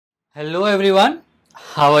Hello everyone,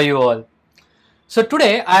 how are you all? So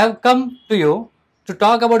today I have come to you to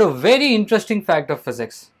talk about a very interesting fact of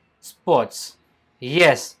physics, sports.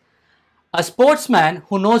 Yes, a sportsman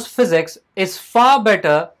who knows physics is far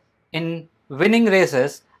better in winning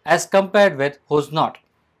races as compared with who's not.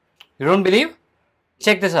 You don't believe?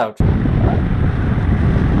 Check this out.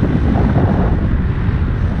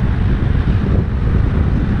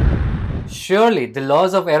 Surely the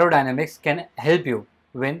laws of aerodynamics can help you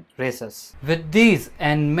win races. With these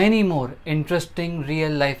and many more interesting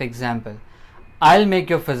real life examples, I'll make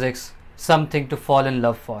your physics something to fall in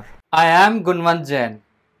love for. I am Gunvant Jain,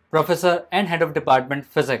 Professor and Head of Department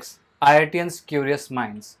Physics, IIT's Curious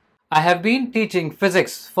Minds. I have been teaching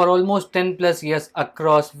physics for almost 10 plus years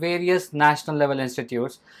across various national level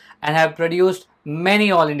institutes and have produced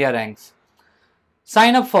many All India ranks.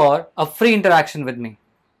 Sign up for a free interaction with me.